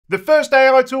The first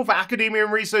AI tool for academia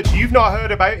and research you've not heard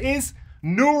about is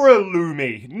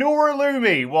NeuraLumi.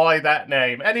 NeuraLumi, why that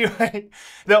name? Anyway,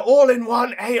 the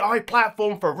all-in-one AI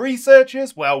platform for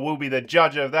researchers, well, we'll be the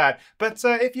judge of that. But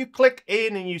if you click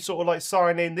in and you sort of like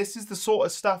sign in, this is the sort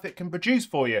of stuff it can produce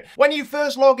for you. When you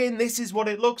first log in, this is what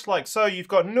it looks like. So you've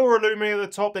got NeuraLumi at the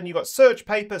top, then you've got Search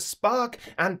Paper, Spark,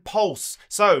 and Pulse.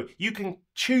 So you can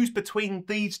choose between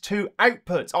these two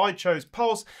outputs. I chose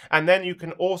Pulse, and then you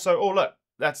can also, oh look,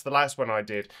 that's the last one I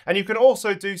did. And you can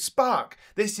also do Spark.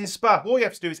 This is Spark. All you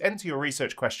have to do is enter your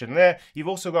research question there. You've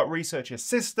also got Research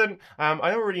Assistant.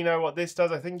 I don't really know what this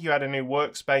does. I think you add a new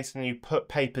workspace and you put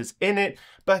papers in it.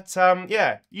 But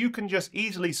yeah, you can just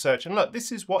easily search. And look,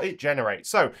 this is what it generates.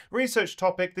 So research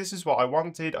topic, this is what I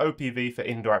wanted. OPV for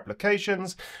indoor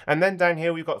applications. And then down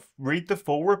here, we've got read the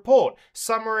full report.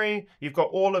 Summary, you've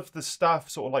got all of the stuff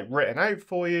sort of like written out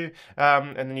for you.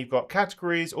 And then you've got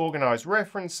categories, organized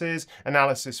references,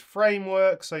 analysis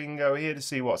framework, so you can go here to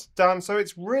see what's done. So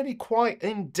it's really quite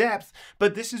in-depth,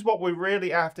 but this is what we're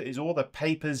really after, is all the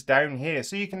papers down here.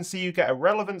 So you can see you get a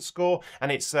relevant score,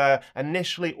 and it's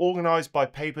initially organized by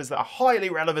papers that are highly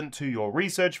relevant to your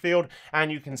research field,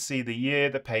 and you can see the year,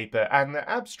 the paper, and the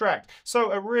abstract.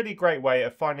 So a really great way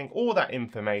of finding all that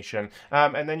information,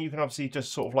 and then you can obviously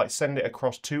just sort of like send it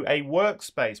across to a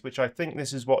workspace, which I think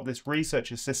this is what this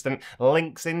research assistant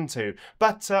links into.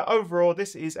 But overall,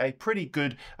 this is a pretty good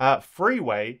free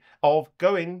way of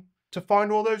going to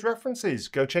find all those references.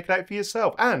 Go check it out for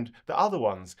yourself, and the other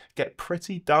ones get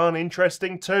pretty darn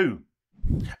interesting too.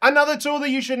 Another tool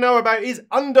that you should know about is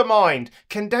Undermind.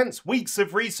 Condense weeks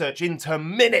of research into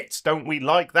minutes. Don't we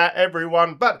like that,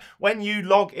 everyone? But when you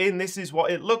log in, this is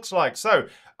what it looks like. So,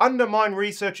 Undermind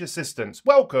Research Assistants.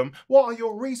 Welcome. What are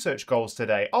your research goals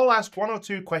today? I'll ask one or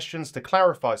two questions to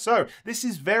clarify. So, this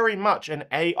is very much an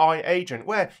AI agent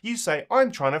where you say,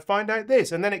 I'm trying to find out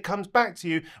this, and then it comes back to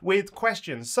you with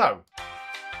questions. So,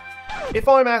 if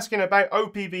I'm asking about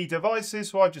OPV devices,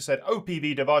 so I've just said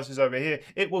OPV devices over here,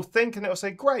 it will think and it'll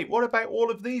say, great, what about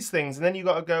all of these things? And then you've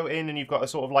got to go in and you've got to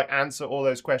sort of like answer all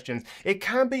those questions. It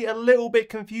can be a little bit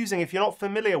confusing if you're not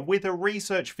familiar with a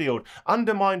research field.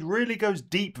 Undermind really goes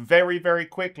deep very, very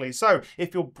quickly. So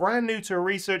if you're brand new to a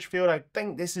research field, I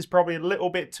think this is probably a little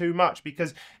bit too much,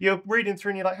 because you're reading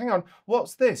through and you're like, hang on,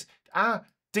 what's this?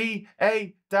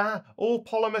 All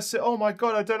polymer, oh my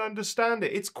god, I don't understand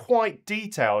it. It's quite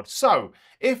detailed. So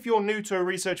if you're new to a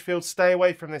research field, stay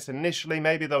away from this initially.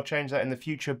 Maybe they'll change that in the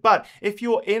future. But if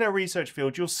you're in a research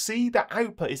field, you'll see the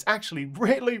output is actually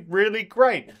really, really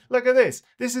great. Look at this.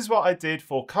 This is what I did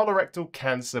for colorectal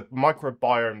cancer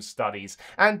microbiome studies.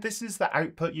 And this is the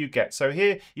output you get. So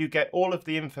here you get all of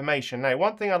the information. Now,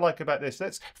 one thing I like about this,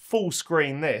 let's full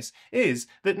screen this, is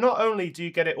that not only do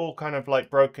you get it all kind of like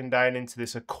broken down into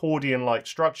this accordion-like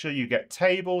structure, you get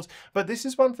tables, but this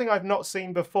is one thing I've not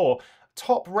seen before.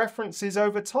 Top references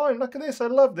over time. Look at this, I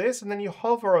love this. And then you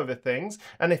hover over things,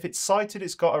 and if it's cited,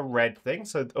 it's got a red thing.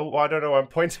 So, oh, I don't know, I'm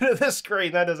pointing at the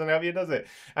screen. That doesn't help you, does it?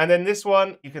 And then this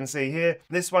one, you can see here,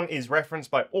 this one is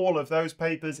referenced by all of those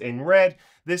papers in red.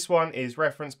 This one is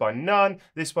referenced by none.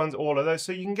 This one's all of those.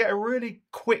 So you can get a really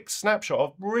quick snapshot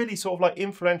of really sort of like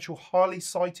influential, highly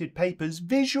cited papers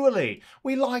visually.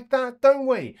 We like that, don't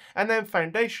we? And then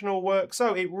foundational work.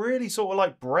 So it really sort of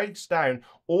like breaks down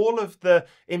all of the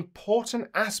important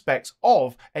aspects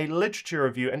of a literature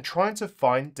review and trying to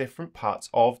find different parts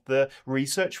of the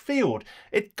research field.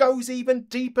 It goes even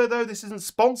deeper though. This isn't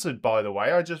sponsored, by the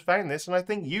way. I just found this and I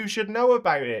think you should know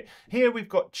about it. Here we've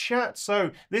got chat. So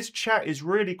this chat is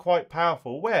really quite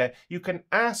powerful, where you can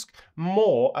ask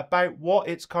more about what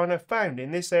it's kind of found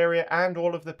in this area and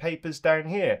all of the papers down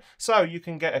here. So you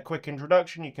can get a quick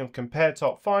introduction, you can compare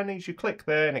top findings, you click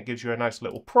there and it gives you a nice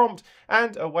little prompt,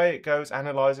 and away it goes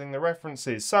analyzing the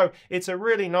references. So it's a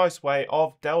really nice way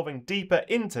of delving deeper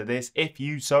into this if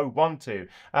you so want to.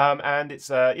 And it's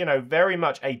you know, very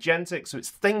much agentic, so it's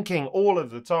thinking all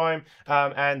of the time,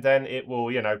 and then it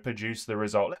will, you know, produce the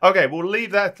result. Okay, we'll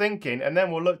leave that thinking, and then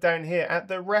we'll look down here at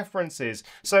the references.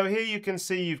 So here you can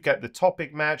see you've got the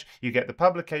topic match, you get the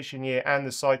publication year and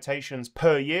the citations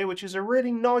per year, which is a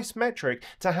really nice metric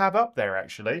to have up there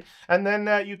actually. And then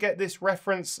you get this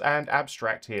reference and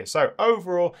abstract here. So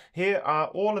overall, here are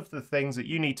all of the things that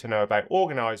you need to know about,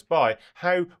 organized by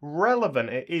how relevant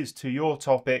it is to your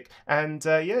topic. And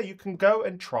yeah, you can go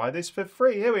and try this for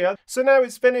free. Here we are. So now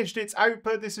it's finished its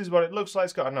output. This is what it looks like.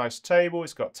 It's got a nice table.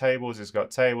 It's got tables. It's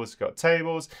got tables. It's got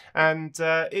tables. And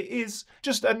it is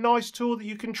just a nice tool that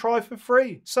you can try for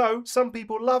free. So some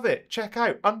people love it. Check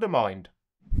out Undermind.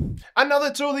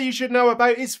 Another tool that you should know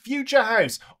about is Future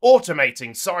House,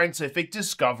 automating scientific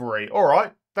discovery. All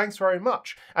right, thanks very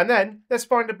much. And then let's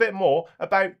find a bit more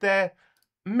about their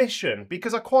mission,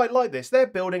 because I quite like this. They're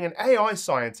building an AI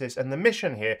scientist, and the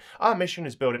mission here, our mission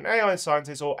is building AI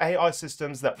scientists or AI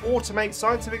systems that automate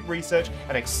scientific research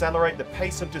and accelerate the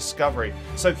pace of discovery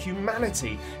so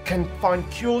humanity can find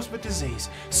cures for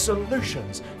disease,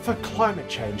 solutions for climate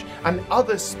change, and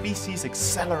other species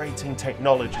accelerating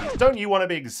technologies. Don't you want to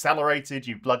be accelerated,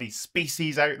 you bloody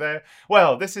species out there?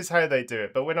 Well, this is how they do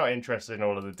it, but we're not interested in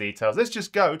all of the details. Let's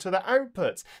just go to the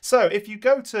outputs. So if you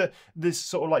go to this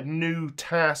sort of like new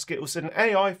task, it was an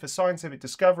AI for scientific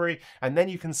discovery, and then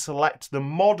you can select the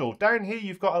model. Down here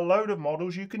you've got a load of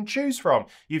models you can choose from.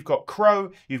 You've got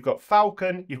crow, you've got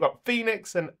falcon, you've got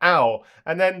phoenix and owl,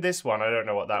 and then this one, I don't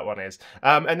know what that one is.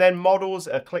 And then models,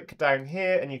 click down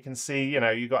here and you can see, you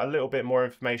know, you've got a little bit more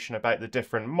information about the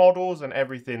different models and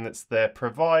everything that's they're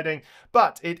providing,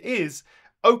 but it is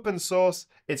open source,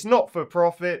 it's not for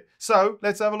profit, so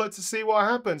let's have a look to see what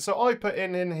happens. So I put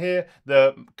in here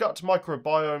the gut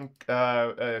microbiome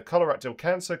colorectal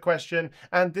cancer question,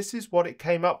 and this is what it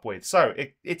came up with. So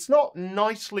it's not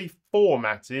nicely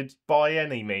formatted by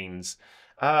any means.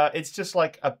 It's just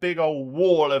like a big old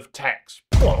wall of text.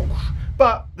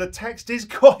 But the text is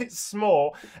quite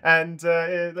small, and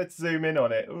let's zoom in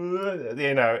on it.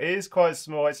 You know, it is quite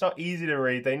small. It's not easy to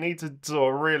read. They need to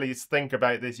sort of really think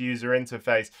about this user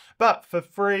interface. But for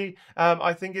free,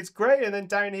 I think it's great. And then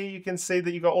down here, you can see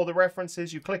that you've got all the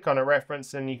references. You click on a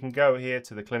reference, and you can go here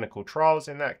to the clinical trials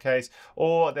in that case.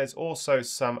 Or there's also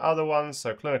some other ones.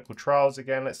 So clinical trials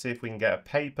again. Let's see if we can get a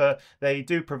paper. They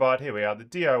do provide, here we are, the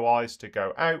DOIs to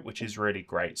go out, which is really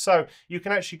great. So you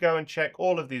can actually go and check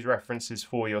all of these references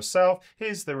for yourself.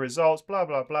 Here's the results, blah,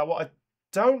 blah, blah. What I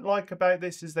don't like about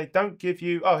this is they don't give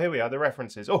you, oh, here we are, the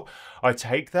references. Oh, I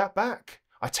take that back.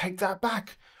 I take that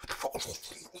back.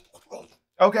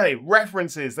 Okay,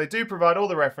 references. They do provide all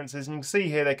the references, and you can see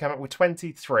here they come up with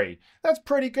 23. That's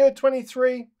pretty good,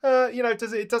 23. You know,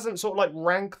 it doesn't sort of like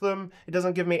rank them. It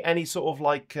doesn't give me any sort of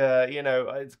like, you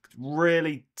know,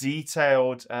 really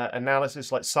detailed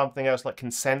analysis like something else like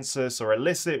Consensus or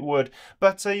Elicit would.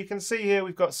 But you can see here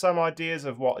we've got some ideas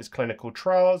of what is clinical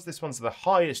trials. This one's the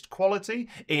highest quality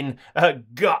in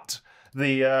Gut,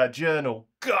 the journal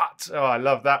Gut. Oh, I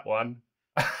love that one.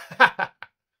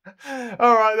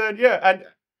 All right then, yeah, and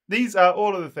these are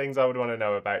all of the things I would want to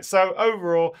know about. So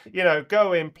overall, you know,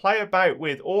 go in, play about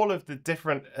with all of the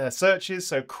different searches.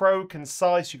 So Crow,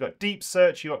 Concise, you've got Deep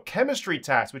Search, you've got Chemistry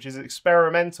Task, which is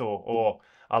experimental, or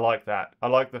I like that. I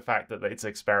like the fact that it's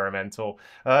experimental.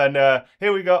 And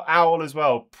here we got Owl as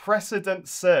well. Precedent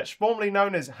Search, formerly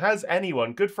known as Has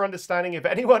Anyone? Good for understanding if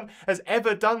anyone has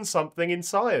ever done something in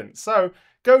science. So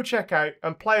go check out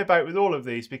and play about with all of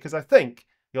these, because I think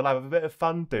you'll have a bit of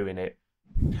fun doing it.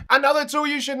 Another tool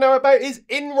you should know about is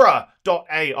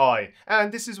Inra.AI,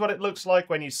 and this is what it looks like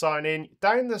when you sign in.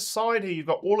 Down the side here, you've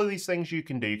got all of these things you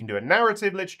can do. You can do a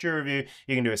narrative literature review,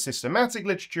 you can do a systematic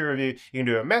literature review, you can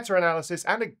do a meta-analysis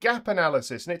and a gap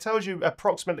analysis, and it tells you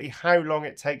approximately how long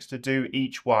it takes to do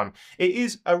each one. It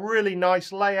is a really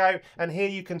nice layout, and here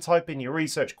you can type in your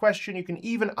research question. You can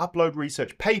even upload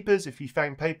research papers if you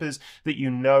found papers that you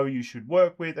know you should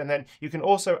work with, and then you can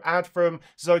also add from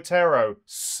Zotero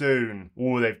soon.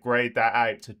 Oh, they've grayed that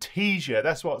out to tease you.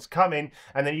 That's what's coming,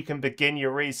 and then you can begin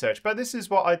your research. But this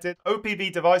is what I did.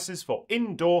 OPV devices for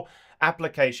indoor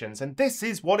applications, and this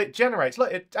is what it generates.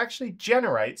 Look, it actually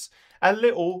generates a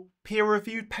little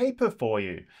peer-reviewed paper for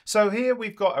you. So here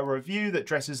we've got a review that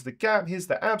addresses the gap. Here's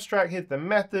the abstract, here's the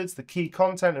methods, the key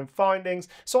content and findings.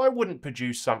 So I wouldn't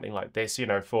produce something like this, you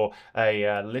know, for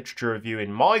a literature review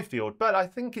in my field, but I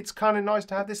think it's kind of nice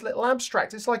to have this little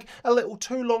abstract. It's like a little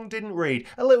too long didn't read,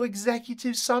 a little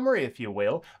executive summary, if you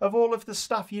will, of all of the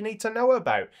stuff you need to know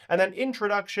about. And then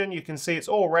introduction, you can see it's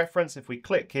all reference. If we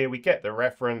click here, we get the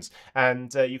reference,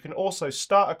 and you can also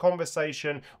start a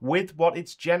conversation with what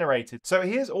it's generated. So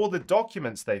here's all the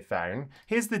documents they found,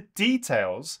 here's the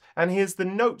details, and here's the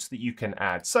notes that you can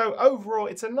add. So overall,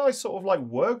 it's a nice sort of like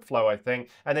workflow, I think,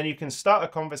 and then you can start a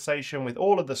conversation with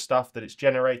all of the stuff that it's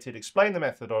generated, explain the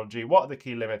methodology, what are the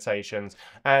key limitations,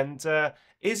 and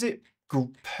is it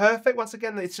perfect? Once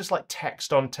again, it's just like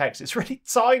text on text. It's really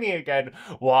tiny again.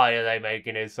 Why are they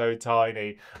making it so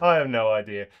tiny? I have no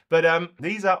idea. But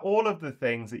these are all of the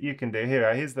things that you can do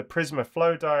here. Here's the Prisma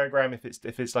flow diagram if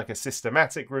it's like a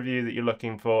systematic review that you're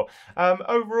looking for.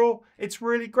 Overall, it's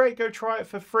really great. Go try it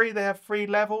for free. They have free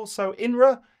levels. So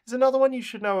Inra is another one you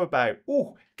should know about.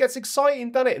 Ooh, gets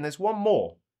exciting, doesn't it? And there's one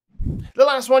more. The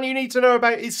last one you need to know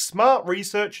about is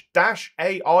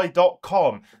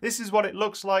smartresearch-ai.com. This is what it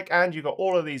looks like, and you've got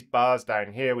all of these bars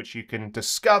down here which you can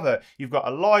discover. You've got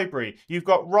a library, you've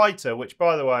got Writer, which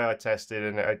by the way I tested,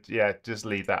 and yeah, just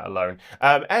leave that alone.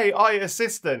 AI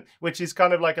Assistant, which is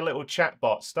kind of like a little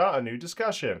chatbot, start a new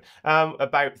discussion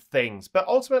about things. But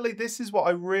ultimately, this is what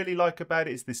I really like about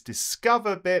it, is this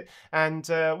discover bit. And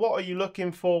what are you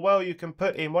looking for? Well, you can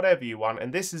put in whatever you want,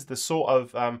 and this is the sort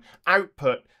of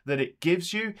output that it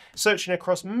gives you, searching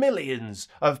across millions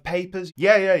of papers.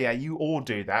 Yeah, you all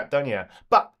do that, don't you?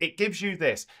 But it gives you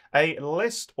this, a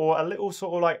list or a little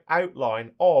sort of like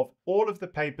outline of all of the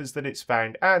papers that it's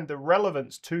found and the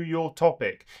relevance to your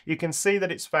topic. You can see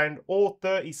that it's found all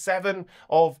 37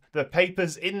 of the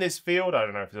papers in this field. I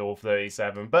don't know if it's all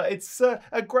 37, but it's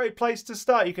a great place to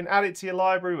start. You can add it to your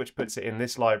library, which puts it in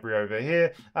this library over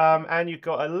here. And you've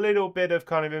got a little bit of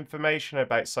kind of information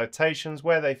about citations,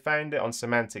 where they found it on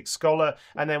Semantic Scholar.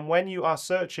 And then when you are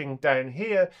searching down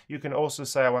here, you can also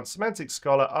say I want Semantic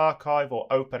Scholar, Archive, or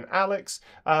OpenAlex.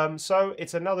 So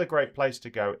it's another great place to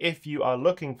go if you are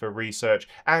looking for research.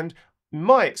 And in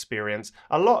my experience,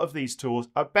 a lot of these tools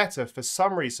are better for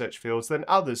some research fields than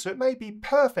others, so it may be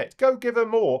perfect. Go give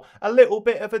them all a little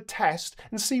bit of a test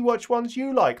and see which ones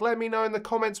you like. Let me know in the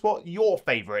comments what your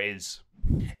favorite is.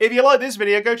 If you like this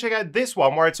video, go check out this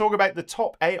one where I talk about the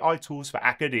top AI tools for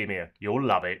academia. You'll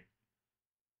love it.